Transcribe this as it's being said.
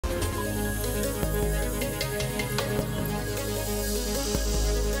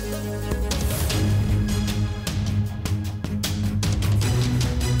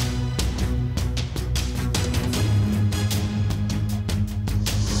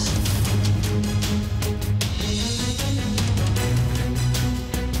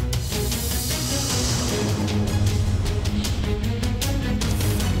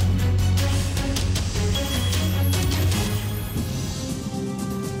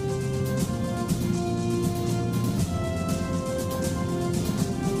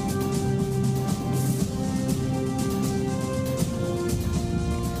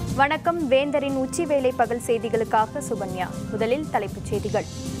வணக்கம். வேந்தரின் உச்சிவேளை பகல் செய்திகளுக்காக சுகன்யா. முதலில் தலைப்புச் செய்திகள்.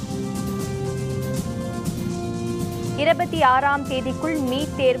 26ஆம் தேதிக்குள்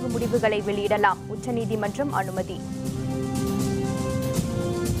நீட் தேர்வு முடிவுகளை வெளியிடலாம், உச்சநீதிமன்றம் அனுமதி.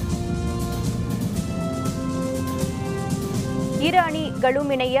 இரு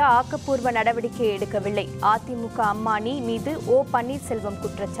அணிகளும் இணைய ஆக்கப்பூர்வ நடவடிக்கை எடுக்கவில்லை. அதிமுக அம்மானி மீது ஓ பன்னீர்செல்வம்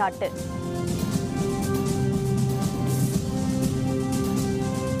குற்றச்சாட்டு.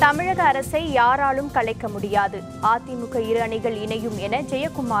 தமிழக அரசை யாராலும் கலைக்க முடியாது, அதிமுக இரு அணிகள் இணையும் என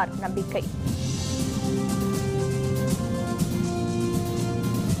ஜெயக்குமார் நம்பிக்கை.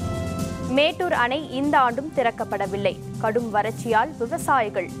 மேட்டூர் அணை இந்த ஆண்டும் திறக்கப்படவில்லை, கடும் வறட்சியால்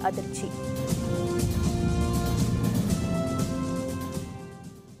விவசாயிகள் அதிர்ச்சி.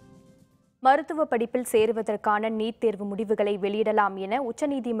 மருத்துவ படிப்பில் சேருவதற்கான நீட் தேர்வு முடிவுகளை வெளியிடலாம் என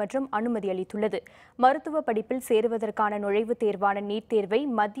உச்சநீதிமன்றம் அனுமதி அளித்துள்ளது. மருத்துவ படிப்பில் சேருவதற்கான நுழைவுத் தேர்வான நீட் தேர்வை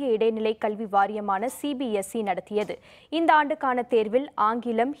மத்திய இடைநிலை கல்வி வாரியமான CBSE நடத்தியது. இந்த ஆண்டுக்கான தேர்வில்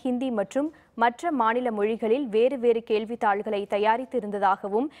ஆங்கிலம், ஹிந்தி மற்றும் மற்ற மாநில மொழிகளில் வேறு வேறு கேள்வித்தாள்களை தயாரித்து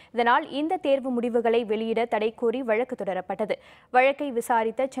இருந்ததாகவும், இதனால் இந்த தேர்வு முடிவுகளை வெளியிட தடை கோரி வழக்கு தொடரப்பட்டது. வழக்கை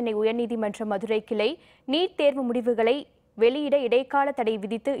விசாரித்த சென்னை உயர்நீதிமன்ற மதுரை கிளை நீட் தேர்வு முடிவுகளை வெளியிட இடைக்கால தடை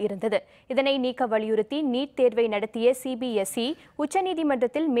விதித்து இருந்தது. இதனை நீக்க வலியுறுத்தி நீட் தேர்வை நடத்திய CBSE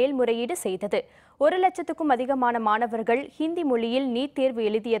உச்சநீதிமன்றத்தில் மேல்முறையீடு செய்தது. 1 லட்சத்துக்கும் அதிகமான மாணவர்கள் ஹிந்தி மொழியில் நீட் தேர்வு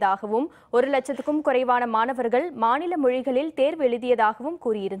எழுதியதாகவும், 1 லட்சத்துக்கும் குறைவான மாணவர்கள் மாநில மொழிகளில் தேர்வு எழுதியதாகவும்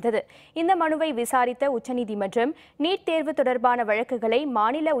கூறியிருந்தது. இந்த மனுவை விசாரித்த உச்சநீதிமன்றம் நீட் தேர்வு தொடர்பான வழக்குகளை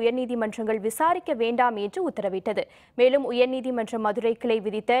மாநில உயர்நீதிமன்றங்கள் விசாரிக்க வேண்டாம் என்று உத்தரவிட்டது. மேலும் உயர்நீதிமன்ற மதுரை கிளை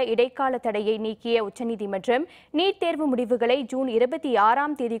விதித்த இடைக்கால தடையை நீக்கிய உச்சநீதிமன்றம் நீட் தேர்வு முடிவுகளை ஜூன்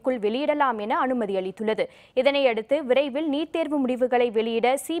 26ஆம் தேதிக்குள் வெளியிடலாம் என அனுமதி அளித்துள்ளது. இதனையடுத்து விரைவில் நீட் தேர்வு முடிவுகளை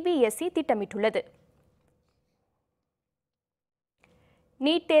வெளியிட CBSE திட்டமிட்டுள்ளது.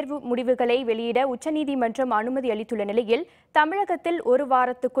 நீட் தேர்வு முடிவுகளை வெளியிட உச்சநீதிமன்றம் அனுமதி அளித்துள்ள நிலையில், தமிழகத்தில் 1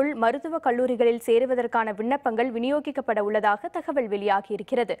 வாரத்துக்குள் மருத்துவக் கல்லூரிகளில் சேருவதற்கான விண்ணப்பங்கள் விநியோகிக்கப்பட உள்ளதாக தகவல்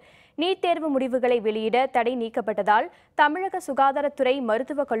வெளியாகியிருக்கிறது. நீட் தேர்வு முடிவுகளை வெளியிட தடை நீக்கப்பட்டதால் தமிழக சுகாதாரத்துறை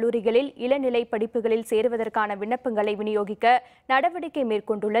மருத்துவக் கல்லூரிகளில் இளநிலை படிப்புகளில் சேருவதற்கான விண்ணப்பங்களை விநியோகிக்க நடவடிக்கை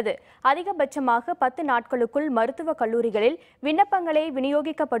மேற்கொண்டுள்ளது. அதிகபட்சமாக 10 நாட்களுக்குள் மருத்துவக் கல்லூரிகளில் விண்ணப்பங்களை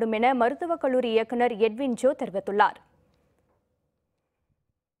விநியோகிக்கப்படும் என மருத்துவக் கல்லூரி இயக்குநர் எட்வின் ஜோ தெரிவித்துள்ளார்.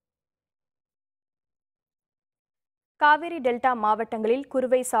 காவிரி டெல்டா மாவட்டங்களில்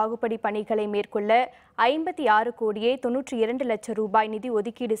குறுவை சாகுபடி பணிகளை மேற்கொள்ள 56 கோடியே 92 லட்சம் ரூபாய் நிதி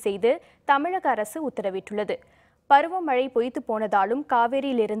ஒதுக்கீடு செய்து தமிழக அரசு உத்தரவிட்டுள்ளது. பருவமழை பொய்த்து போனதாலும்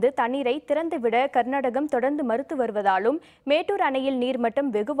காவிரியிலிருந்து தண்ணீரை திறந்துவிட கர்நாடகம் தொடர்ந்து மறுத்து வருவதாலும் மேட்டூர் அணையில்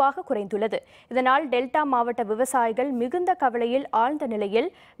நீர்மட்டம் வெகுவாக குறைந்துள்ளது. இதனால் டெல்டா மாவட்ட விவசாயிகள் மிகுந்த கவலையில் ஆழ்ந்த நிலையில்,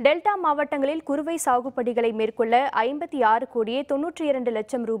 டெல்டா மாவட்டங்களில் குறுவை சாகுபடிகளை மேற்கொள்ள 56 கோடியே 92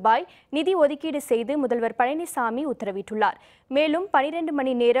 லட்சம் ரூபாய் நிதி ஒதுக்கீடு செய்து முதல்வர் பழனிசாமி உத்தரவிட்டுள்ளார். மேலும் 12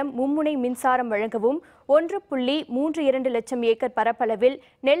 மணி நேரம் மும்முனை மின்சாரம் வழங்கவும், 1.32 லட்சம் ஏக்கர் பரப்பளவில்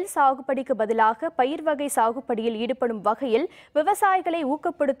நெல் சாகுபடிக்கு பதிலாக பயிர் வகை சாகுபடியில் ஈடுபடும் வகையில் விவசாயிகளை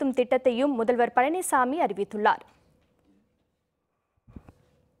ஊக்கப்படுத்தும் திட்டத்தையும் முதல்வர் பழனிசாமி அறிவித்துள்ளார்.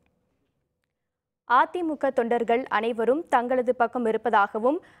 அதிமுக தொண்டர்கள் அனைவரும் தங்களது பக்கம்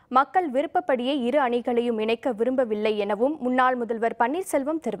இருப்பதாகவும், மக்கள் விருப்பப்படியே இரு அணிகளையும் இணைக்க விரும்பவில்லை எனவும் முன்னாள் முதல்வர்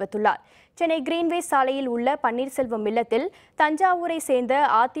பன்னீர்செல்வம் தெரிவித்துள்ளார். சென்னை கிரீன்வே சாலையில் உள்ள பன்னீர்செல்வம் இல்லத்தில் தஞ்சாவூரை சேர்ந்த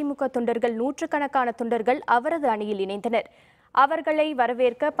அதிமுக தொண்டர்கள், நூற்றுக்கணக்கான தொண்டர்கள் அவரது அணியில் இணைந்தனர். அவர்களை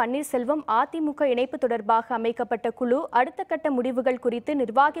வரவேற்க பன்னீர்செல்வம் அதிமுக இணைப்பு தொடர்பாக அமைக்கப்பட்ட குழு அடுத்த கட்ட முடிவுகள் குறித்து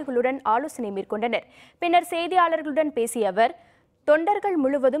நிர்வாகிகளுடன் ஆலோசனை மேற்கொண்டனர். பின்னர் செய்தியாளர்களுடன் பேசிய அவர், தொண்டர்கள்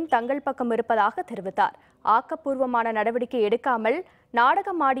முழுவதும் தங்கள் பக்கம் இருப்பதாக தெரிவித்தார். ஆக்கப்பூர்வமான நடவடிக்கை எடுக்காமல்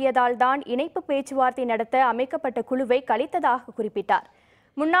நாடகமாடியதால் தான் இணைப்பு பேச்சுவார்த்தை நடத்த அமைக்கப்பட்ட குழுவை கலைத்ததாக குறிப்பிட்டார்.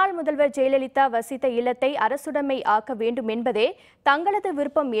 முன்னாள் முதல்வர் ஜெயலலிதா வசித்த இல்லத்தை அரசுடைமை ஆக்க வேண்டும் என்பதே தங்களது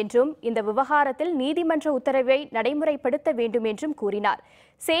விருப்பம் என்றும், இந்த விவகாரத்தில் நீதிமன்ற உத்தரவை நடைமுறைப்படுத்த வேண்டும் என்றும் கூறினார்.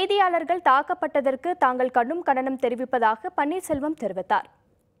 செய்தியாளர்கள் தாக்கப்பட்டதற்கு தாங்கள் கடும் கண்டனம் தெரிவிப்பதாக பன்னீர்செல்வம் தெரிவித்தார்.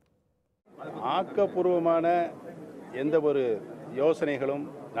 ஆக்கப்பூர்வமான எந்த ஒரு யோசனைகளும்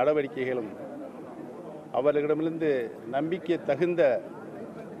நடவடிக்கைகளும் அவர்களிடமிருந்து நம்பிக்கை தகுந்த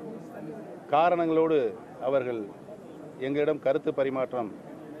காரணங்களோடு அவர்கள் எங்களிடம் கருத்து பரிமாற்றம்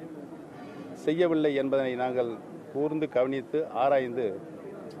செய்யவில்லை என்பதனை நாங்கள் கூர்ந்து கவனித்து ஆராய்ந்து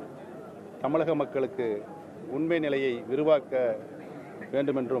தமிழக மக்களுக்கு உண்மை நிலையை விரிவாக்க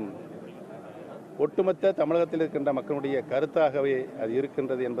வேண்டுமென்றும், ஒட்டுமொத்த தமிழகத்தில் இருக்கின்ற மக்களுடைய கருத்தாகவே அது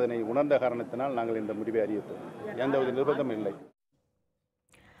இருக்கின்றது என்பதனை உணர்ந்த காரணத்தினால் நாங்கள் இந்த முடிவை அறிவித்தோம். எந்தவித நிர்பந்தம் இல்லை.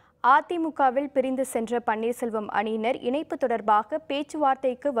 அதிமுகவில் பிரிந்து சென்ற பன்னீர்செல்வம் அணியினர் இணைப்பு தொடர்பாக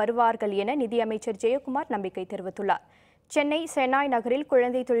பேச்சுவார்த்தைக்கு வருவார்கள் என நிதியமைச்சர் ஜெயக்குமார் நம்பிக்கை தெரிவித்துள்ளார். சென்னை செனாய் நகரில்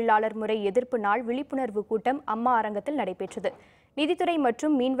குழந்தை தொழிலாளர் முறை எதிர்ப்பு நாள் விழிப்புணர்வு கூட்டம் அம்மா அரங்கத்தில் நடைபெற்றது. நிதித்துறை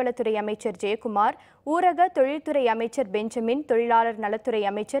மற்றும் மீன்வளத்துறை அமைச்சர் ஜெயக்குமார், ஊரக தொழில்துறை அமைச்சர் பெஞ்சமின், தொழிலாளர் நலத்துறை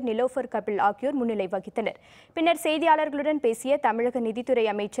அமைச்சர் நிலோஃபர் கபில் ஆகியோர் முன்னிலை வகித்தனர். பின்னர் செய்தியாளர்களுடன் பேசிய தமிழக நிதித்துறை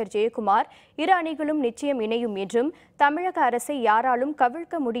அமைச்சர் ஜெயக்குமார், இரு அணிகளும் நிச்சயம் இணையும் என்றும் தமிழக அரசை யாராலும்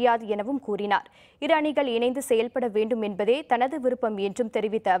கவிழ்க்க முடியாது எனவும் கூறினார். இரு அணிகள் இணைந்து செயல்பட வேண்டும் என்பதே தனது விருப்பம் என்றும்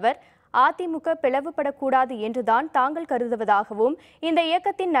தெரிவித்த அவர், அதிமுக பிளவுபடக்கூடாது என்றுதான் தாங்கள் கருதுவதாகவும், இந்த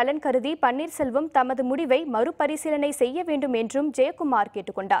இயக்கத்தின் நலன் கருதி பன்னீர்செல்வம் தமது முடிவை மறுபரிசீலனை செய்ய வேண்டும் என்றும் ஜெயக்குமார்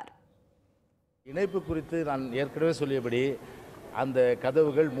கேட்டுக்கொண்டார். இணைப்பு குறித்து நான் ஏற்கனவே சொல்லியபடி அந்த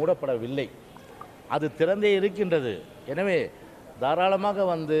கதவுகள் மூடப்படவில்லை, அது திறந்தே இருக்கின்றது. எனவே தாராளமாக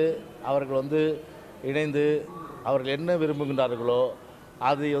அவர்கள் இணைந்து அவர்கள் என்ன விரும்புகின்றார்களோ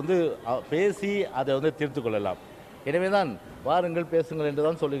அதை பேசி அதை தீர்த்து கொள்ளலாம். எனவே தான் வாருங்கள் பேசுங்கள் என்று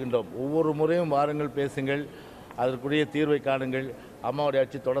தான் சொல்லுகின்றோம். ஒவ்வொரு முறையும் வாருங்கள் பேசுங்கள், அதற்குரிய தீர்வை காணுங்கள், அம்மாவுடைய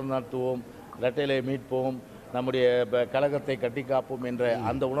ஆட்சி தொடர்ந்து நடத்துவோம், இரட்டைலை மீட்போம், நம்முடைய கழகத்தை கட்டி காப்போம் என்ற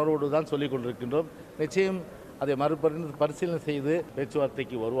அந்த உணர்வோடு தான் சொல்லிக் கொண்டிருக்கின்றோம். நிச்சயம் அதை மறுபரிசீலனை செய்து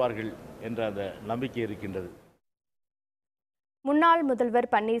பேச்சுவார்த்தைக்கு வருவார்கள் என்ற அந்த நம்பிக்கை இருக்கின்றது. முன்னாள் முதல்வர்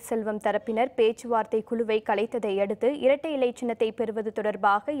பன்னீர்செல்வம் தரப்பினர் பேச்சுவார்த்தை குழுவை கலைத்ததை அடுத்து இரட்டை இலை சின்னத்தை பெறுவது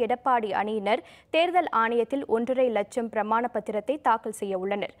தொடர்பாக எடப்பாடி அணியினர் தேர்தல் ஆணையத்தில் 1.5 லட்சம் பிரமாண பத்திரத்தை தாக்கல் செய்ய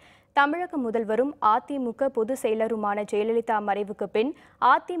உள்ளனர். தமிழக முதல்வரும் அதிமுக பொதுச் செயலருமான ஜெயலலிதா மறைவுக்கு பின்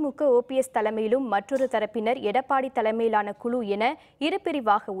அதிமுக ஓபிஎஸ் தலைமையிலும் மற்றொரு தரப்பினர் எடப்பாடி தலைமையிலான குழு என இரு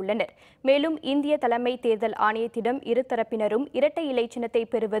பிரிவாக உள்ளனர். மேலும் இந்திய தலைமை தேர்தல் ஆணையத்திடம் இரு தரப்பினரும் இரட்டை இலை சின்னத்தை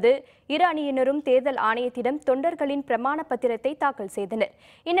பெறுவது, இரு அணியினரும் தேர்தல் ஆணையத்திடம் தொண்டர்களின் பிரமாண பத்திரத்தை தாக்கல் செய்தனர்.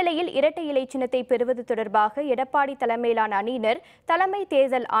 இந்நிலையில் இரட்டை இலை சின்னத்தை பெறுவது தொடர்பாக எடப்பாடி தலைமையிலான அணியினர் தலைமை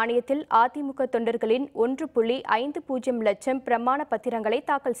தேர்தல் ஆணையத்தில் அதிமுக தொண்டர்களின் 1.50 லட்சம் பிரமாண பத்திரங்களை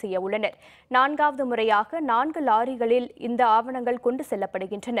தாக்கல் செய்ய உள்ளனர். 4வது முறையாக 4 லாரிகளில் இந்த ஆவணங்கள் கொண்டு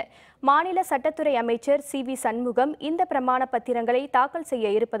செல்லப்படுகின்றன. மாநில சட்டத்துறை அமைச்சர் சி.வி. சண்முகம் இந்த பிரமாண பத்திரங்களை தாக்கல்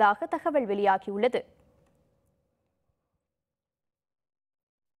செய்ய இருப்பதாக தகவல் வெளியாகியுள்ளது.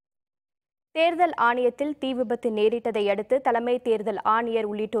 தேர்தல் ஆணையத்தில் தீ விபத்து நேரிட்டதை அடுத்து தலைமை தேர்தல் ஆணையர்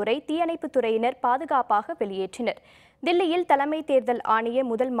உள்ளிட்டோரை தீயணைப்புத் துறையினர் பாதுகாப்பாக வெளியேற்றினர். தில்லியில் தலைமை தேர்தல் ஆணைய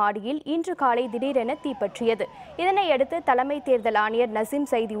முதல் மாடியில் இன்று காலை திடீரென தீப்பற்றியது. இதனையடுத்து தலைமை தேர்தல் ஆணையர் நசீம்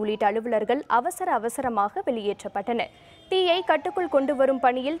சைதி உள்ளிட்ட அலுவலர்கள் அவசரமாக வெளியேற்றப்பட்டனர். தீயை கட்டுக்குள் கொண்டு வரும்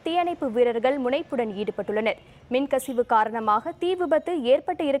பணியில் தீயணைப்பு வீரர்கள் முனைப்புடன் ஈடுபட்டுள்ளனர். மின்கசிவு காரணமாக தீ விபத்து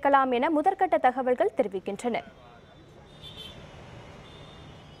ஏற்பட்டு இருக்கலாம் என முதற்கட்ட தகவல்கள் தெரிவிக்கின்றன.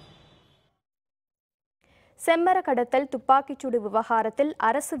 செம்மர கடத்தல் துப்பாக்கிச்சூடு விவகாரத்தில்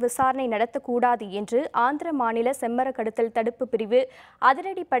அரசு விசாரணை நடத்தக்கூடாது என்று ஆந்திர மாநில செம்மர கடத்தல் தடுப்பு பிரிவு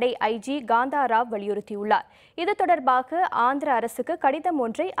அதிரடிப்படை ஐஜி காந்தாராவ் வலியுறுத்தியுள்ளார். இது தொடர்பாக ஆந்திர அரசுக்கு கடிதம்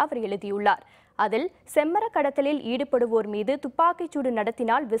ஒன்றை அவர் எழுதியுள்ளார். அதில் செம்மர கடத்தலில் ஈடுபடுவோர் மீது துப்பாக்கிச்சூடு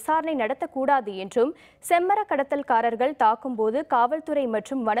நடத்தினால் விசாரணை நடத்தக்கூடாது என்றும், செம்மர கடத்தல்காரர்கள் தாக்கும்போது காவல்துறை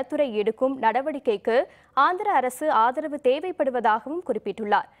மற்றும் வனத்துறை எடுக்கும் நடவடிக்கைக்கு ஆந்திர அரசு ஆதரவு தேவைப்படுவதாகவும்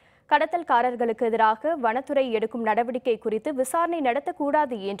குறிப்பிட்டுள்ளார். கடத்தல்காரர்களுக்கு எதிராக வனத்துறை எடுக்கும் நடவடிக்கை குறித்து விசாரணை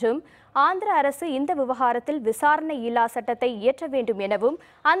நடத்தக்கூடாது என்றும், ஆந்திர அரசு இந்த விவகாரத்தில் விசாரணை இல்லா சட்டத்தை இயற்ற வேண்டும் எனவும்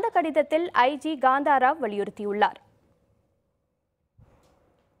அந்த கடிதத்தில் ஐஜி காந்தாராவ் வலியுறுத்தியுள்ளார்.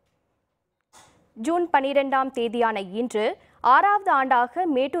 ஜூன் 12ஆம் தேதியான இன்று 6வது ஆண்டாக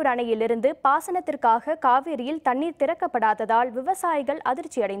மேட்டூர் அணையிலிருந்து பாசனத்திற்காக காவேரியில் தண்ணீர் திறக்கப்படாததால் விவசாயிகள்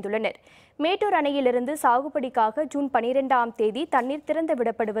அதிர்ச்சியடைந்துள்ளனர். மேட்டூர் அணையிலிருந்து சாகுபடிக்காக ஜூன் 12ஆம் தேதி தண்ணீர்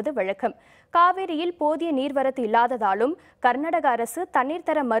திறந்துவிடப்படுவது வழக்கம். காவேரியில் போதிய நீர்வரத்து இல்லாததாலும் கர்நாடக அரசு தண்ணீர்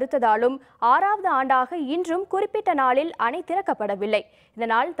தர மறுத்ததாலும் 6வது ஆண்டாக இன்றும் குறிப்பிட்ட நாளில் அணை திறக்கப்படவில்லை.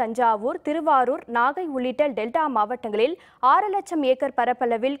 இதனால் தஞ்சாவூர், திருவாரூர், நாகை உள்ளிட்ட டெல்டா மாவட்டங்களில் 6 லட்சம் ஏக்கர்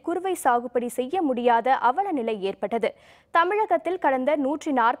பரப்பளவில் குறுவை சாகுபடி செய்ய முடியாத அவல நிலை ஏற்பட்டது. தமிழகத்தில் கடந்த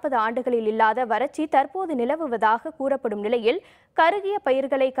 140 ஆண்டுகளில் இல்லாத வறட்சி தற்போது நிலவுவதாக கூறப்படும் நிலையில் கருகிய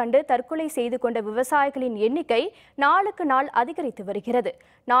பயிர்களை கண்டு தற்கொலை செய்து கொண்ட விவசாயிகளின் எண்ணிக்கை நாளுக்கு நாள் அதிகரித்து வருகிறது.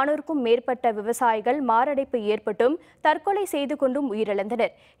 400க்கும் மேற்பட்ட விவசாயிகள் மாரடைப்பு ஏற்பட்டும் தற்கொலை செய்து கொண்டும்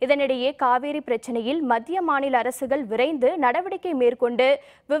உயிரிழந்தனர். இதனிடையே காவேரி பிரச்சினையில் மத்திய மாநில அரசுகள் விரைந்து நடவடிக்கை மேற்கொண்டு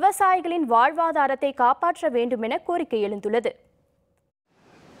விவசாயிகளின் வாழ்வாதாரத்தை காப்பாற்ற வேண்டும் என கோரிக்கை எழுந்துள்ளது.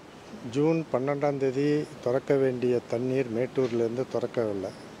 ஜூன் 12ஆம் தேதி திறக்க வேண்டிய தண்ணீர் மேட்டூர்லேருந்து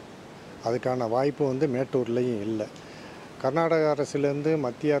திறக்கவில்லை. அதுக்கான வாய்ப்பு மேட்டூர்லேயும் இல்லை. கர்நாடக அரசுலேருந்து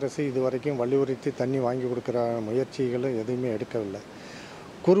மத்திய அரசு இதுவரைக்கும் வலியுறுத்தி தண்ணி வாங்கி கொடுக்குற முயற்சிகளும் எதுவுமே எடுக்கவில்லை.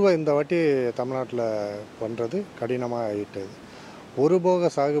 குறுவை இந்த வாட்டி தமிழ்நாட்டில் பண்ணுறது கடினமாக ஆகிட்டது. ஒருபோக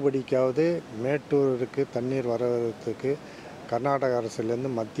சாகுபடிக்காவது மேட்டூருக்கு தண்ணீர் வர்றதுக்கு கர்நாடக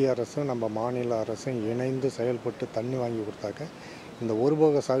அரசுலேருந்து மத்திய அரசும் நம்ம மாநில அரசும் இணைந்து செயல்பட்டு தண்ணி வாங்கி கொடுத்தாக்க இந்த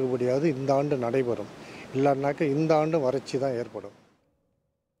ஒருபோக சாகுபடியாவது இந்த ஆண்டு நடைபெறும். இல்லைன்னாக்க இந்த ஆண்டும் வறட்சி தான் ஏற்படும்.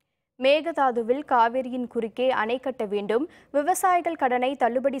 மேகதாதுவில் காவிரியின் குறுக்கே அணை கட்ட வேண்டும், விவசாயிகள் கடனை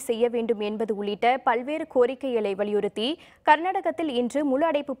தள்ளுபடி செய்ய வேண்டும் என்பது உள்ளிட்ட பல்வேறு கோரிக்கைகளை வலியுறுத்தி கர்நாடகத்தில் இன்று முழு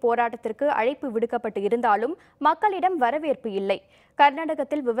அடைப்பு போராட்டத்திற்கு அழைப்பு விடுக்கப்பட்டு இருந்தாலும் மக்களிடம் வரவேற்பு இல்லை.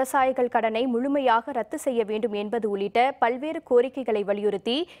 கர்நாடகத்தில் விவசாயிகள் கடனை முழுமையாக ரத்து செய்ய வேண்டும் என்பது உள்ளிட்ட பல்வேறு கோரிக்கைகளை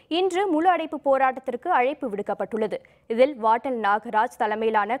வலியுறுத்தி இன்று முழு அடைப்பு போராட்டத்திற்கு அழைப்பு விடுக்கப்பட்டுள்ளது. இதில் வாட்டல் நாகராஜ்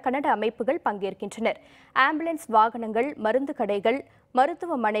தலைமையிலான கன்னட அமைப்புகள் பங்கேற்கின்றனர். ஆம்புலன்ஸ் வாகனங்கள், மருந்து கடைகள்,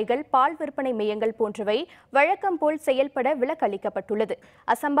 மருத்துவமனைகள், பால் விற்பனை மையங்கள் போன்றவை வழக்கம் போல் செயல்பட விலக்களிக்கப்பட்டுள்ளது.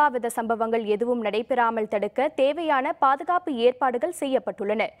 அசம்பாவித சம்பவங்கள் எதுவும் நடைபெறாமல் தடுக்க தேவையான பாதுகாப்பு ஏற்பாடுகள்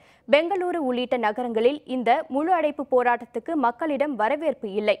செய்யப்பட்டுள்ளன. பெங்களூரு உள்ளிட்ட நகரங்களில் இந்த முழு அடைப்பு போராட்டத்துக்கு மக்களிடம் வரவேற்பு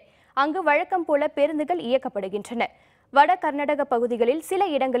இல்லை. அங்கு வழக்கம் போல பேருந்துகள் இயக்கப்படுகின்றன. வட கர்நாடக பகுதிகளில் சில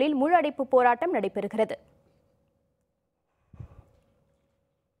இடங்களில் முழு அடைப்பு போராட்டம் நடைபெறுகிறது.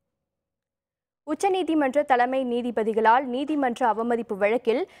 உச்சநீதிமன்ற தலைமை நீதிபதிகளால் நீதிமன்ற அவமதிப்பு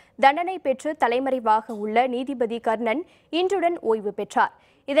வழக்கில் தண்டனை பெற்று தலைமறைவாக உள்ள நீதிபதி கர்ணன் இன்றுடன் ஓய்வு பெற்றார்.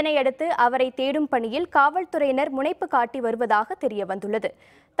 இதனையடுத்து அவரை தேடும் பணியில் காவல்துறையினர் முனைப்பு காட்டி வருவதாக தெரியவந்துள்ளது.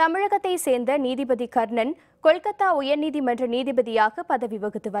 தமிழகத்தை சேர்ந்த நீதிபதி கர்ணன் கொல்கத்தா உயர்நீதிமன்ற நீதிபதியாக பதவி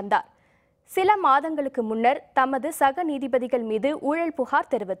வகித்து வந்தார். சில மாதங்களுக்கு முன்னர் தமது சக நீதிபதிகள் மீது ஊழல்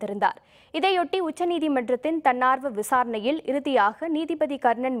புகார் தெரிவித்திருந்தார். இதையொட்டி உச்சநீதிமன்றத்தின் தன்னார்வ விசாரணையில் இறுதியாக நீதிபதி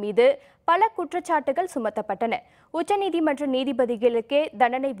கர்ணன் மீது பல குற்றச்சாட்டுகள் சுமத்தப்பட்டன. உச்சநீதிமன்ற நீதிபதிகளுக்கே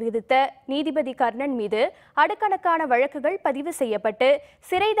தண்டனை விதித்த நீதிபதி கர்ணன் மீது அடுக்கணக்கான வழக்குகள் பதிவு செய்யப்பட்டு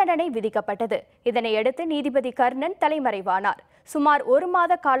சிறை தண்டனை விதிக்கப்பட்டது. இதனையடுத்து நீதிபதி கர்ணன் தலைமறைவானார். சுமார் 1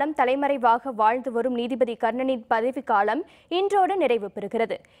 மாத காலம் தலைமறைவாக வாழ்ந்து வரும் நீதிபதி கர்ணனின் பதவிக்காலம் இன்றோடு நிறைவு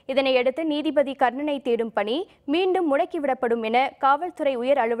பெறுகிறது. இதனையடுத்து நீதிபதி கர்ணனை தேடும் பணி மீண்டும் முடக்கிவிடப்படும் என காவல்துறை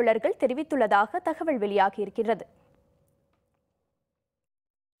உயர் அலுவலர்கள் தெரிவித்துள்ளதாக தகவல் வெளியாகியிருக்கிறது.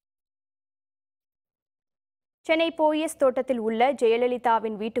 சென்னை போயஸ் தோட்டத்தில் உள்ள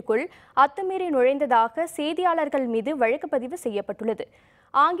ஜெயலலிதாவின் வீட்டுக்குள் அத்துமீறி நுழைந்ததாக செய்தியாளர்கள் மீது வழக்கு பதிவு செய்யப்பட்டுள்ளது.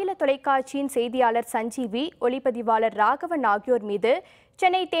 ஆங்கில தொலைக்காட்சியின் செய்தியாளர் சஞ்சீவி, ஒளிப்பதிவாளர் ராகவன் ஆகியோர் மீது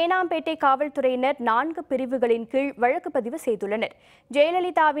சென்னை தேனாம்பேட்டை காவல்துறையினர் 4 பிரிவுகளின் கீழ் வழக்கு பதிவு செய்துள்ளனர்.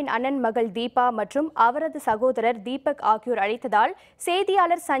 ஜெயலலிதாவின் அண்ணன் மகள் தீபா மற்றும் அவரது சகோதரர் தீபக் ஆகியோர் அழைத்ததால்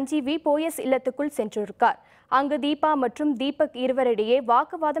செய்தியாளர் சஞ்சீவி போயஸ் இல்லத்துக்குள் சென்றிருக்கார். அங்கு தீபா மற்றும் தீபக் இருவரிடையே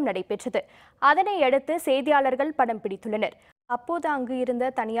வாக்குவாதம் நடைபெற்றது. அதனை அடுத்து செய்தியாளர்கள் படம் பிடித்துள்ளனர். அப்போது அங்கு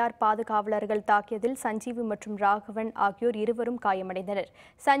இருந்த தனியார் பாதுகாவலர்கள் தாக்கியதில் சஞ்சீவி மற்றும் ராகவன் ஆகியோர் இருவரும் காயமடைந்தனர்.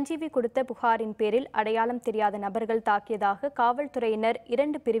 சஞ்சீவி கொடுத்த புகாரின் பேரில் அடையாளம் தெரியாத நபர்கள் தாக்கியதாக காவல்துறையினர்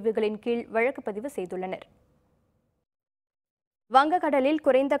 2 பிரிவுகளின் கீழ் வழக்கு பதிவு செய்துள்ளனர். வங்கக்கடலில்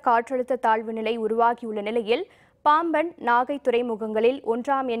குறைந்த காற்றழுத்த தாழ்வு நிலை உருவாகியுள்ள நிலையில் பாம்பன், நாகை துறைமுகங்களில்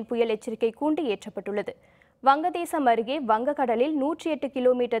 1ஆம் எண் புயல் எச்சரிக்கை கூண்டு ஏற்றப்பட்டுள்ளது. வங்கதேசம் அருகே வங்கக்கடலில் 108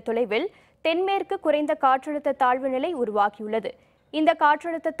 கிலோமீட்டர் தொலைவில் தென்மேற்கு குறைந்த காற்றழுத்த தாழ்வு நிலை உருவாகியுள்ளது. இந்த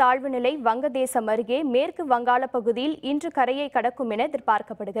காற்றழுத்த தாழ்வு நிலை வங்கதேசம் அருகே மேற்கு வங்காள பகுதியில் இன்று கரையை கடக்கும் என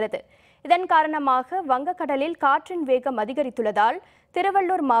எதிர்பார்க்கப்படுகிறது. இதன் காரணமாக வங்கக்கடலில் காற்றின் வேகம் அதிகரித்துள்ளதால்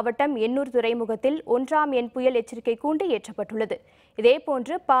திருவள்ளூர் மாவட்டம் எண்ணூர் துறைமுகத்தில் 1ஆம் எண் புயல் எச்சரிக்கை கூண்டு ஏற்றப்பட்டுள்ளது.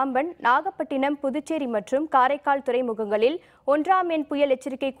 இதேபோன்று பாம்பன், நாகப்பட்டினம், புதுச்சேரி மற்றும் காரைக்கால் துறைமுகங்களில் 1ஆம் எண் புயல்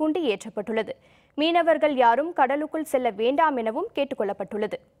எச்சரிக்கை கூண்டு ஏற்றப்பட்டுள்ளது. மீனவர்கள் யாரும் கடலுக்குள் செல்ல வேண்டாம் எனவும் கேட்டுக்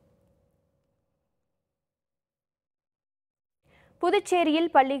கொள்ளப்பட்டுள்ளது.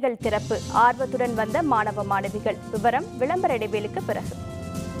 புதுச்சேரியில் பள்ளிகள் திறப்பு, ஆர்வத்துடன் வந்த மாணவ மாணவிகள். விவரம் விளம்பர இடைவேளைக்கு பிறகு.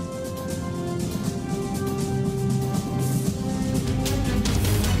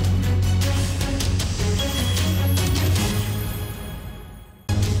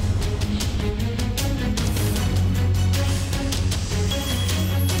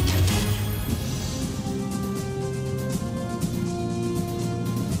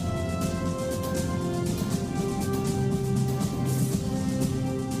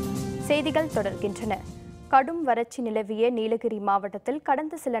 செய்திகள் தொடர்கின்றன. கடும் வறட்சி நிலவிய நீலகிரி மாவட்டத்தில்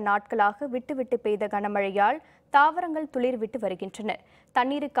கடந்த சில நாட்களாக விட்டுவிட்டு பெய்த கனமழையால் தாவரங்கள் துளிர்விட்டு வருகின்றன.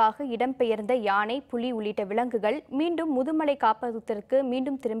 தண்ணீருக்காக இடம்பெயர்ந்த யானை, புலி உள்ளிட்ட விலங்குகள் மீண்டும் முதுமலை காப்பகத்திற்கு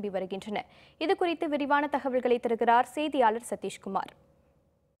மீண்டும் திரும்பி வருகின்றன. இதுகுறித்து விரிவான தகவல்களை தருகிறார் செய்தியாளர் சதீஷ்குமார்.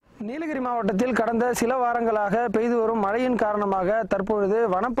 நீலகிரி மாவட்டத்தில் கடந்த சில வாரங்களாக பெய்து வரும் மழையின் காரணமாக தற்பொழுது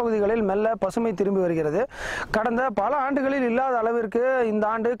வனப்பகுதிகளில் மெல்ல பசுமை திரும்பி வருகிறது. கடந்த பல ஆண்டுகளில் இல்லாத அளவிற்கு இந்த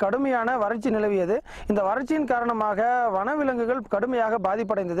ஆண்டு கடுமையான வறட்சி நிலவியது. இந்த வறட்சியின் காரணமாக வனவிலங்குகள் கடுமையாக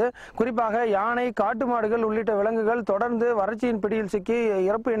பாதிப்படைந்தது. குறிப்பாக யானை, காட்டு மாடுகள் உள்ளிட்ட விலங்குகள் தொடர்ந்து வறட்சியின் பிடியில் சிக்கி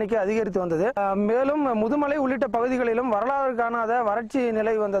இறப்பு எண்ணிக்கை அதிகரித்து வந்தது. மேலும் முதுமலை உள்ளிட்ட பகுதிகளிலும் வரலாறு காணாத வறட்சி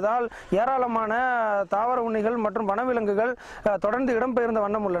நிலை வந்ததால் ஏராளமான தாவர உண்ணிகள் மற்றும் வனவிலங்குகள் தொடர்ந்து இடம்பெயர்ந்த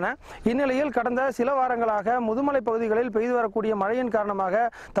வண்ணம் உள்ளன. இந்நிலையில் கடந்த சில வாரங்களாக முதுமலை பகுதிகளில் பெய்து வரக்கூடிய மழையின் காரணமாக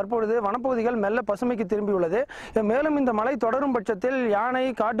தற்பொழுது வனப்பகுதிகள் மெல்ல பசுமைக்கு திரும்பியுள்ளது. மேலும் இந்த மழை தொடரும் பட்சத்தில் யானை,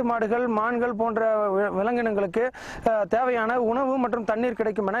 காட்டு மாடுகள், மான்கள் போன்ற விலங்கினங்களுக்கு தேவையான உணவு மற்றும் தண்ணீர்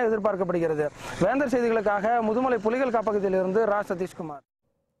கிடைக்கும் என எதிர்பார்க்கப்படுகிறது. வேந்தர் செய்திகளுக்காக முதுமலை புலிகள் காப்பகத்திலிருந்து ரா சதீஷ்குமார்.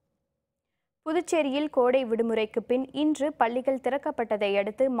 புதுச்சேரியில் கோடை விடுமுறைக்கு பின் இன்று பள்ளிகள் திறக்கப்பட்டதை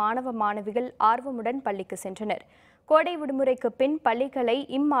அடுத்து மாணவ மாணவிகள் ஆர்வமுடன் பள்ளிக்கு சென்றனர். கோடை விடுமுறைக்கு பின் பள்ளிகளை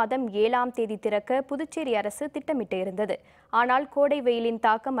இம்மாதம் 7ஆம் தேதி திறக்க புதுச்சேரி அரசு திட்டமிட்டு இருந்தது. ஆனால் கோடை வெயிலின்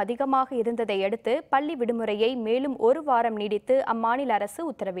தாக்கம் அதிகமாக இருந்ததை அடுத்து பள்ளி விடுமுறையை மேலும் ஒரு வாரம் நீடித்து அம்மாநில அரசு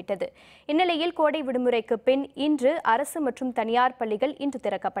உத்தரவிட்டது. இந்நிலையில் கோடை விடுமுறைக்கு பின் இன்று அரசு மற்றும் தனியார் பள்ளிகள் இன்று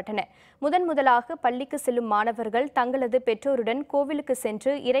திறக்கப்பட்டன. முதலாக பள்ளிக்கு செல்லும் மாணவர்கள் தங்களது பெற்றோருடன் கோவிலுக்கு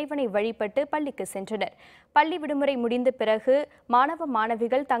சென்று இறைவனை வழிபட்டு பள்ளிக்கு சென்றனர். பள்ளி விடுமுறை முடிந்த பிறகு மாணவ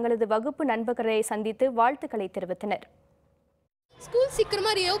மாணவிகள் தங்களது வகுப்பு நண்பர்களை சந்தித்து வாழ்த்துக்களை தெரிவித்தனர். ஸ்கூல்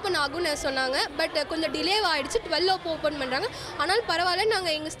சீக்கிரமாக ரீஓப்பன் ஆகும்னு சொன்னாங்க. பட் கொஞ்சம் டிலே ஆகிடுச்சு. 12 ஓப்பன் பண்ணுறாங்க. ஆனால் பரவாயில்ல,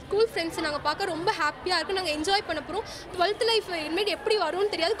 நாங்கள் எங்கள் ஸ்கூல் ஃப்ரெண்ட்ஸ் நாங்கள் பார்க்க ரொம்ப ஹாப்பியாக இருக்குது. நாங்கள் என்ஜாய் பண்ண போகிறோம். 12th லைஃப் இனிமேல் எப்படி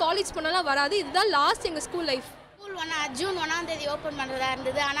வரும்னு தெரியாது. காலேஜ் போனாலும் வராது. இதுதான் லாஸ்ட் எங்கள் ஸ்கூல் லைஃப். ஜூன் 1ஆம் தேதி ஓப்பன் பண்ணுறதா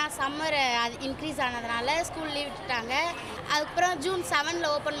இருந்தது. ஆனால் சம்மர் அது இன்க்ரீஸ் ஆனதுனால ஸ்கூல் லீவ் விட்டுட்டாங்க. அதுக்கப்புறம் ஜூன் 7ல்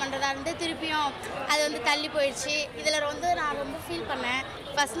ஓப்பன் பண்ணுறதா இருந்து திருப்பியும் அது தள்ளி போயிடுச்சு. இதில் நான் ரொம்ப ஃபீல் பண்ணேன்.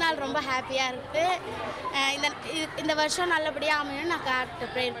 ஃபஸ்ட் நாள் ரொம்ப ஹாப்பியாக இருக்குது. இந்த வருஷம் நல்லபடியாக அமையும் நான்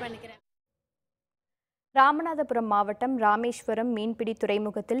ப்ரேயர் பண்ணிக்கிறேன். ராமநாதபுரம் மாவட்டம் ராமேஸ்வரம் மீன்பிடி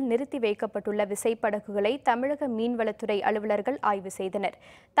துறைமுகத்தில் நிறுத்தி வைக்கப்பட்டுள்ள விசைப்படகுகளை தமிழக மீன்வளத்துறை அலுவலர்கள் ஆய்வு செய்தனர்.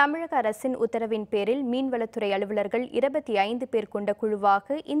 தமிழக அரசின் உத்தரவின் பேரில் மீன்வளத்துறை அலுவலர்கள் 25 பேர் கொண்ட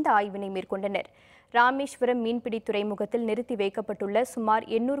குழுவாக இந்த ஆய்வினை மேற்கொண்டனர். ராமேஸ்வரம் மீன்பிடி துறைமுகத்தில் நிறுத்தி வைக்கப்பட்டுள்ள சுமார்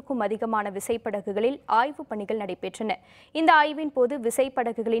 800க்கும் அதிகமான விசைப்படகுகளில் ஆய்வுப் பணிகள் நடைபெற்றன. இந்த ஆய்வின் போது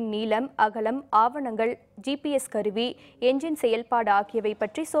விசைப்படகுகளின் நீளம், அகலம், ஆவணங்கள், GPS கருவி, என்ஜின் செயல்பாடு ஆகியவை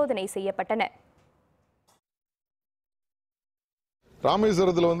பற்றி சோதனை செய்யப்பட்டன.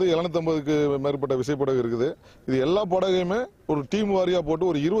 ராமேஸ்வரத்தில் 750க்கு மேற்பட்ட விசைப்படகு இருக்குது. இது எல்லா படகையுமே ஒரு டீம் வாரியாக போட்டு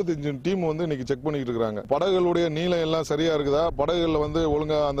ஒரு 25 டீம் இன்னைக்கு செக் பண்ணிட்டு இருக்காங்க. படகுகளுடைய நீளம் எல்லாம் சரியா இருக்குதா, படகுகளில்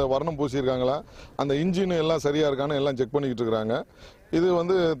ஒழுங்கா அந்த வர்ணம் பூசியிருக்காங்களா, அந்த இன்ஜின் எல்லாம் சரியா இருக்கான்னு எல்லாம் செக் பண்ணிக்கிட்டு இருக்காங்க. இது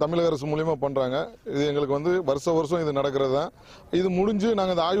தமிழக அரசு மூலியமா பண்றாங்க. இது எங்களுக்கு வருஷம் இது நடக்கிறது தான். இது முடிஞ்சு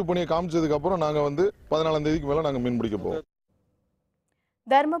நாங்கள் இந்த ஆய்வு பணியை காமிச்சதுக்கு அப்புறம் நாங்கள் 14ஆம் தேதிக்கு மேல நாங்கள் மீன் பிடிக்க போவோம்.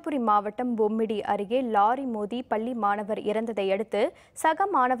 தருமபுரி மாவட்டம் பொம்மிடி அருகே லாரி மோதி பள்ளி மாணவர் இறந்ததை அடுத்து சக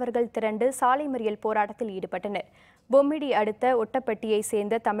மாணவர்கள் திரண்டு சாலை மறியல் போராட்டத்தில் ஈடுபட்டனர். பொம்மிடி அடுத்த ஒட்டப்பட்டியை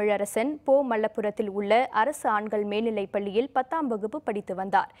சேர்ந்த தமிழரசன் மல்லபுரத்தில் உள்ள அரசு ஆண்கள் மேல்நிலைப் பள்ளியில் 10ஆம் வகுப்பு படித்து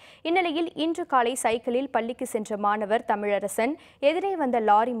வந்தார். இந்நிலையில் இன்று காலை சைக்கிளில் பள்ளிக்கு சென்ற மாணவர் தமிழரசன் எதிரே வந்த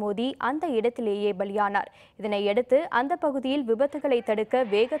லாரி மோதி அந்த இடத்திலேயே பலியானார். இதனையடுத்து அந்த பகுதியில் விபத்துகளை தடுக்க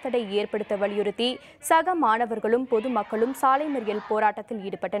வேகத்தடை ஏற்படுத்த வலியுறுத்தி சக மாணவர்களும் பொதுமக்களும் சாலை மறியல் போராட்டத்தில்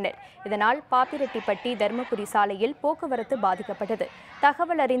ஈடுபட்டனர். இதனால் பாப்பிரெட்டிப்பட்டி தர்மபுரி சாலையில் போக்குவரத்து பாதிக்கப்பட்டது.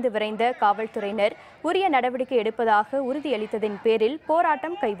 தகவல் அறிந்து விரைந்த காவல்துறையினர் உரிய நடவடிக்கை எடுப்பதாக உறுதியளித்ததின் பேரில்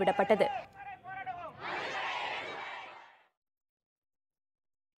போராட்டம் கைவிடப்பட்டது.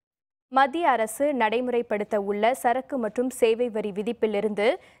 மத்திய அரசு நடைமுறைப்படுத்த உள்ள சரக்கு மற்றும் சேவை வரி விதிப்பிலிருந்து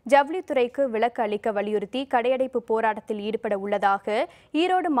ஜவுளித்துறைக்கு விலக்கு அளிக்க வலியுறுத்தி கடையடைப்பு போராட்டத்தில் ஈடுபட உள்ளதாக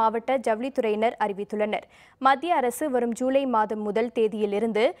ஈரோடு மாவட்ட ஜவுளித்துறையினர் அறிவித்துள்ளனர். மத்திய அரசு வரும் ஜூலை மாதம் முதல்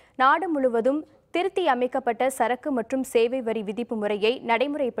தேதியிலிருந்து நாடு முழுவதும் திருத்தி அமைக்கப்பட்ட சரக்கு மற்றும் சேவை வரி விதிப்பு முறையை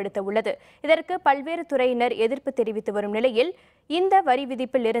நடைமுறைப்படுத்த உள்ளது. இதற்கு பல்வேறு துறையினர் எதிர்ப்பு தெரிவித்து வரும் நிலையில் இந்த வரி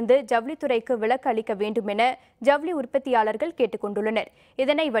விதிப்பில் இருந்து ஜவுளித்துறைக்கு விலக்கு அளிக்க வேண்டும் என ஜவுளி உற்பத்தியாளர்கள் கேட்டுக் கொண்டுள்ளனர்.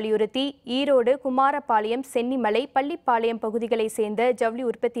 இதனை வலியுறுத்தி ஈரோடு, குமாரபாளையம், சென்னிமலை, பள்ளிப்பாளையம் பகுதிகளை சேர்ந்த ஜவுளி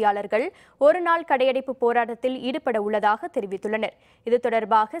உற்பத்தியாளர்கள் ஒருநாள் கடையடைப்பு போராட்டத்தில் ஈடுபட உள்ளதாக தெரிவித்துள்ளனர். இது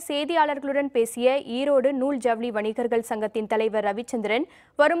தொடர்பாக செய்தியாளர்களுடன் பேசிய ஈரோடு நூல் ஜவுளி வணிகர்கள் சங்கத்தின் தலைவர் ரவிச்சந்திரன்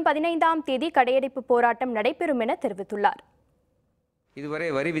வரும் 15ஆம் தேதி கடையடைப்பு போராட்டம் நடைபெறும் என தெரிவித்துள்ளார். இதுவரை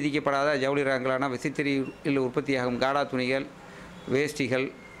வரி விதிக்கப்படாத ஜவுளி ரகங்களான விசைத்தறியில் உற்பத்தியாகும் காடா துணிகள், வேஷ்டிகள்,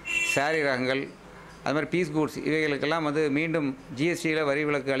 சாரி ரகங்கள், அது மாதிரி பீஸ் கூட்ஸ் இவைகளுக்கெல்லாம் மீண்டும் ஜிஎஸ்டியில் வரி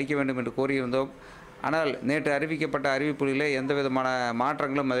விலக்கு அளிக்க வேண்டும் என்று கோரியிருந்தோம். ஆனால் நேற்று அறிவிக்கப்பட்ட அறிவிப்புகளிலே எந்த விதமான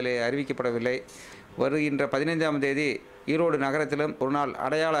மாற்றங்களும் அதில் அறிவிக்கப்படவில்லை. வருகின்ற 15ஆம் தேதி ஈரோடு நகரத்திலும் ஒரு நாள்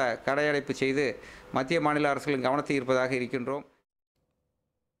அடையாள கடையடைப்பு செய்து மத்திய மாநில அரசுகளின் கவனத்தை ஈர்ப்பதாக இருக்கின்றோம்.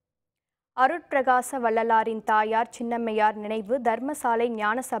 அருட்பிரகாச வள்ளலாரின் தாயார் சின்னம்மையார் நினைவு தர்மசாலை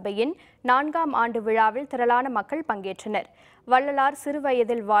ஞான சபையின் 4ஆம் ஆண்டு விழாவில் திரளான மக்கள் பங்கேற்றனர். வள்ளலார்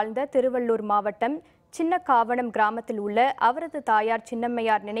சிறுவயதில் வாழ்ந்த திருவள்ளூர் மாவட்டம் சின்னக்காவணம் கிராமத்தில் உள்ள அவரது தாயார்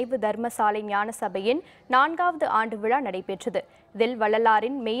சின்னம்மையார் நினைவு தர்மசாலை ஞான சபையின் 4வது ஆண்டு விழா நடைபெற்றது. இதில்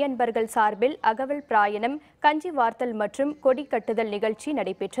வள்ளலாரின் மெய்யன்பர்கள் சார்பில் அகவல் பிராயணம், கஞ்சி வார்த்தல் மற்றும் கொடி கட்டுதல் நிகழ்ச்சி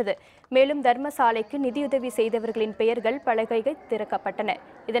நடைபெற்றது. மேலும் தர்மசாலைக்கு நிதியுதவி செய்தவர்களின் பெயர்கள் பலகைகள் திறக்கப்பட்டன.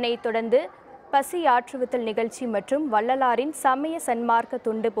 இதனைத் தொடர்ந்து பசி ஆற்றுவித்தல் நிகழ்ச்சி மற்றும் வள்ளலாரின் சமய சன்மார்க்க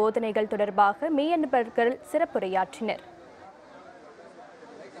தொண்டு போதனைகள் தொடர்பாக மெய்யன்பர்கள் சிறப்புரையாற்றினர்.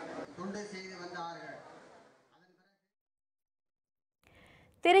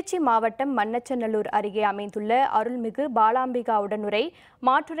 திருச்சி மாவட்டம் மண்ணச்சநல்லூர் அருகே அமைந்துள்ள அருள்மிகு பாலாம்பிகா உடனுரை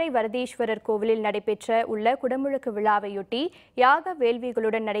மாற்றுரை வரதீஸ்வரர் கோவிலில் நடைபெற்ற உள்ள குடமுழுக்கு விழாவையொட்டி யாக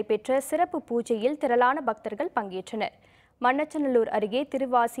வேள்விகளுடன் நடைபெற்ற சிறப்பு பூஜையில் திரளான பக்தர்கள் பங்கேற்றனர். மண்ணச்சநல்லூர் அருகே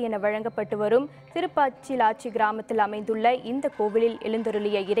திருவாசி என வழங்கப்பட்டு வரும் திருப்பச்சிலாச்சி கிராமத்தில் அமைந்துள்ள இந்த கோவிலில்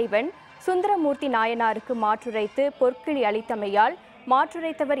எழுந்தருளிய இறைவன் சுந்தரமூர்த்தி நாயனாருக்கு மாற்றுரைத்து பொற்கிழி அளித்தமையால்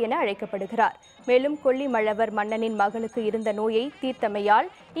மாற்றுரைத்தவர் என அழைக்கப்படுகிறார். மேலும் கொல்லிமழவர் மன்னனின் மகளுக்கு இருந்த நோயை தீர்த்தமையால்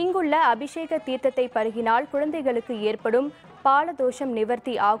இங்குள்ள அபிஷேக தீர்த்தத்தை பருகினால் குழந்தைகளுக்கு ஏற்படும் பாலதோஷம்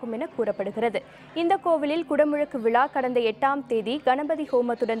நிவர்த்தி ஆகும் என கூறப்படுகிறது. இந்த கோவிலில் குடமுழுக்கு விழா கடந்த 8ஆம் தேதி கணபதி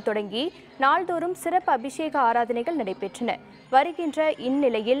ஹோமத்துடன் தொடங்கி நாள்தோறும் சிறப்பு அபிஷேக ஆராதனைகள் நடைபெற்றன. வருகின்ற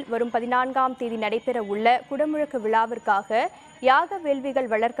இந்நிலையில் வரும் 14ஆம் தேதி நடைபெற உள்ள குடமுழுக்கு விழாவிற்காக யாக வேள்விகள்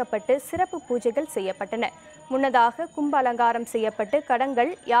வளர்க்கப்பட்டு சிறப்பு பூஜைகள் செய்யப்பட்டன. முன்னதாக கும்ப அலங்காரம் செய்யப்பட்டு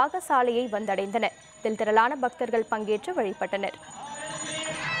கடங்கள் யாகசாலையை வந்தடைந்தன. இதில் திரளான பக்தர்கள் பங்கேற்று வழிபட்டனர்.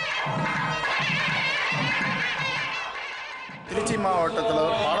 திருச்சி மாவட்டத்தில்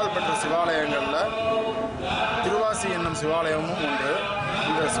பாடல் பெற்ற சிவாலயங்களில் திருவாசி என்னும் சிவாலயமும் ஒன்று.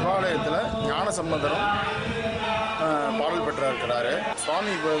 இந்த சிவாலயத்தில் ஞானசம்பந்தரும் பாடல் பெற்ற இருக்கிறாரு.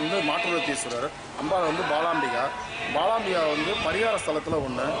 சுவாமி வந்து மாற்றுவத்தீஸ்வரர், அம்பாள் வந்து பாலாம்பிகா. பாலாம்பிகா வந்து பரிகார ஸ்தலத்தில்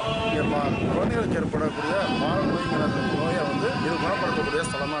ஒன்று. இங்கே குழந்தைகளுக்கு ஏற்படக்கூடிய நோய்ங்கிற நோயை வந்து இது குணப்படுத்தக்கூடிய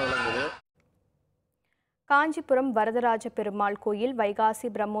ஸ்தலமாக விளங்குது. காஞ்சிபுரம் வரதராஜ பெருமாள் கோயில் வைகாசி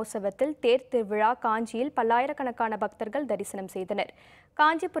பிரம்மோற்சவத்தில் தேர் திருவிழா காஞ்சியில் பல்லாயிரக்கணக்கான பக்தர்கள் தரிசனம் செய்தனர்.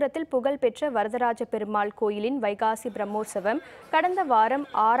 காஞ்சிபுரத்தில் புகழ்பெற்ற வரதராஜ பெருமாள் கோயிலின் வைகாசி பிரம்மோற்சவம் கடந்த வாரம்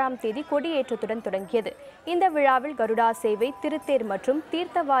 6ஆம் தேதி கொடியேற்றத்துடன் தொடங்கியது. இந்த விழாவில் கருடா சேவை, திருத்தேர் மற்றும்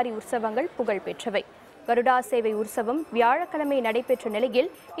தீர்த்தவாரி உற்சவங்கள் புகழ்பெற்றவை. கருடா சேவை உற்சவம் வியாழக்கிழமை நடைபெற்ற நிலையில்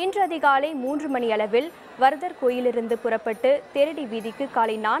இன்று அதிகாலை 3 மணி அளவில் வரதர் கோயிலிருந்து புறப்பட்டு தேரடி வீதிக்கு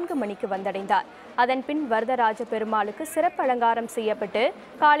காலை 4 மணிக்கு வந்தடைந்தார். அதன்பின் வரதராஜ பெருமாளுக்கு சிறப்பு அலங்காரம் செய்யப்பட்டு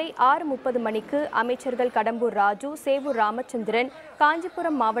காலை 6:30 மணிக்கு அமைச்சர்கள் கடம்பூர் ராஜு, சேவூர் ராமச்சந்திரன்,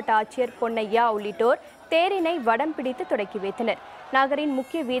 காஞ்சிபுரம் மாவட்ட ஆட்சியர் பொன்னையா உள்ளிட்டோர் தேரினை வடம் பிடித்து தொடக்கி வைத்தனர். நகரின்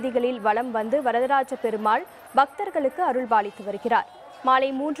முக்கிய வீதிகளில் வலம் வந்து வரதராஜ பெருமாள் பக்தர்களுக்கு அருள்பாலித்து வருகிறார். மாலை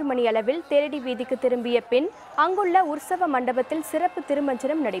 3 மணி அளவில் தேரடி வீதிக்கு திரும்பிய பின் அங்குள்ள உற்சவ மண்டபத்தில் சிறப்பு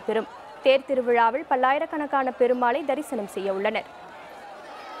திருமஞ்சனம் நடைபெறும். தேர் திருவிழாவில் பல்லாயிரக்கணக்கான பெருமாளை தரிசனம் செய்ய உள்ளனர்.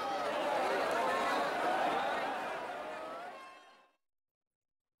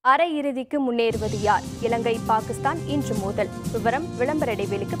 அரையிறுதிக்கு முன்னேறுவது யார்? இலங்கை, பாகிஸ்தான் இன்று மோதல். விவரம் விளம்பர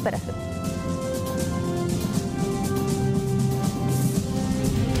இடைவெளிக்கு பிறகு.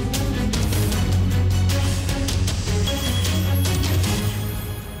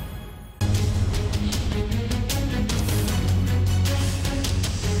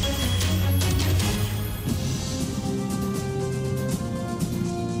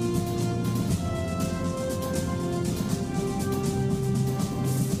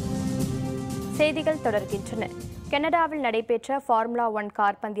 செய்திகள் தொடர்கின்றன. கனடாவில் நடைபெற்ற ஃபார்முலா 1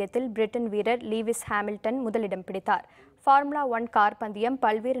 கார் பந்தயத்தில் பிரிட்டன் வீரர் லீவிஸ் ஹாமில்டன் முதலிடம் பிடித்தார். ஃபார்முலா 1 கார் பந்தயம்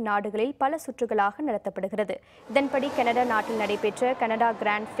பல்வேறு நாடுகளில் பல சுற்றுகளாக நடத்தப்படுகிறது. இதன்படி கனடா நாட்டில் நடைபெற்ற கனடா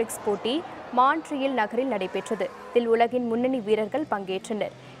கிராண்ட் பிரிக்ஸ் போட்டி மான்ட்ரியில் நகரில் நடைபெற்றது. இதில் உலகின் முன்னணி வீரர்கள்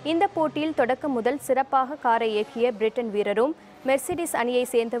பங்கேற்றனர். இந்த போட்டியில் தொடக்கம் முதல் சிறப்பாக காரை இயக்கிய பிரிட்டன் வீரரும் மெர்சிடிஸ் அணியை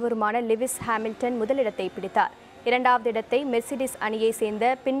சேர்ந்தவருமான லீவிஸ் ஹாமில்டன் முதலிடத்தை பிடித்தார். 2வது இடத்தை மெர்சிடிஸ் அணியை சேர்ந்த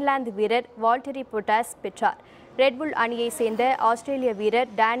பின்லாந்து வீரர் வால்டரி பொட்டாஸ் பெற்றார். ரெட்புல் அணியை சேர்ந்த ஆஸ்திரேலிய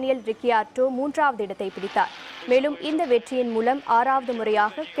வீரர் டேனியல் ரிக்கியார்டோ 3வது இடத்தை பிடித்தார். மேலும் இந்த வெற்றியின் மூலம் 6வது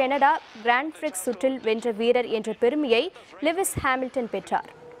முறையாக கனடா கிராண்ட் பிரிக்ஸ் சுற்றில் வென்ற வீரர் என்ற பெருமையை லீவிஸ் ஹாமில்டன்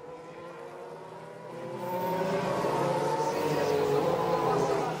பெற்றார்.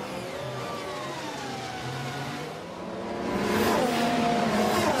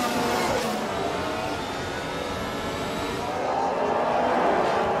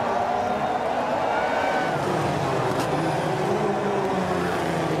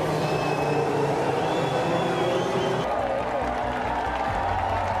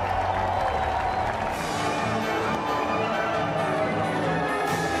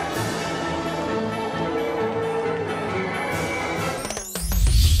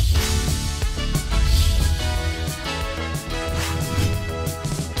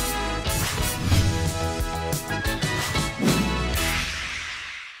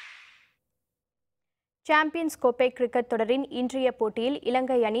 சாம்பியன்ஸ் கோப்பை கிரிக்கெட் தொடரின் இன்றைய போட்டியில்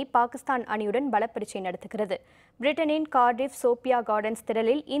இலங்கை அணி பாகிஸ்தான் அணியுடன் பலப்பரீட்சை நடத்துகிறது. பிரிட்டனின் கார்டிஃப் சோபியா கார்டன்ஸ்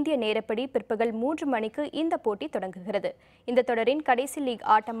திடலில் இந்திய நேரப்படி பிற்பகல் 3 மணிக்கு இந்த போட்டி தொடங்குகிறது. இந்த தொடரின் கடைசி லீக்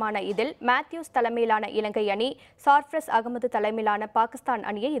ஆட்டமான இதில் மேத்யூஸ் தலைமையிலான இலங்கை அணி சார்ஃப்ரஸ் அகமது தலைமையிலான பாகிஸ்தான்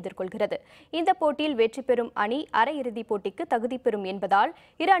அணியை எதிர்கொள்கிறது. இந்த போட்டியில் வெற்றி பெறும் அணி அரையிறுதிப் போட்டிக்கு தகுதி பெறும் என்பதால்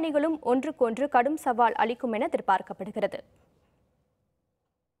இரு அணிகளும் ஒன்றுக்கொன்று கடும் சவால் அளிக்கும் என எதிர்பார்க்கப்படுகிறது.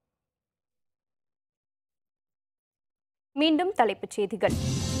 மீண்டும் தலைப்புச் செய்திகள்.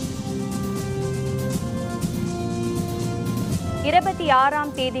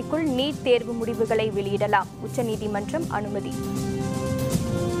 26ஆம் தேதிக்குள் நீட் தேர்வு முடிவுகளை வெளியிடலாம். உச்சநீதிமன்றம் அனுமதி.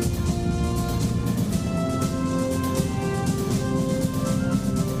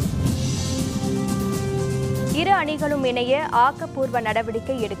 இரு அணிகளும் இணைய ஆக்கப்பூர்வ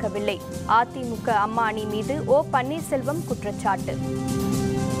நடவடிக்கை எடுக்கவில்லை. அதிமுக அம்மா அணி மீது ஓ பன்னீர்செல்வம் குற்றச்சாட்டு.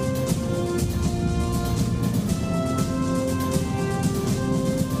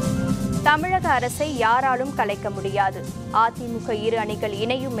 தமிழக அரசை யாராலும் கலைக்க முடியாது. அதிமுக இரு அணிகள்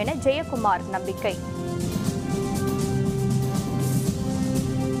இணையும் என ஜெயக்குமார் நம்பிக்கை.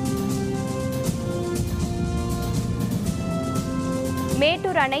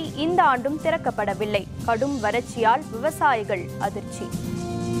 மேட்டூர் அணை இந்த ஆண்டும் திறக்கப்படவில்லை. கடும் வறட்சியால் விவசாயிகள் அதிர்ச்சி.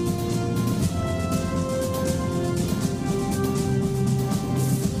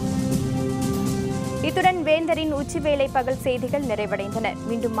 இத்துடன் வேந்தரின் உச்சிவேளை பகல் செய்திகள் நிறைவடைந்தன.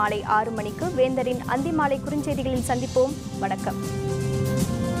 மீண்டும் மாலை 6 மணிக்கு வேந்தரின் அந்திமாலை குறுஞ்செய்திகளில் சந்திப்போம். வணக்கம்.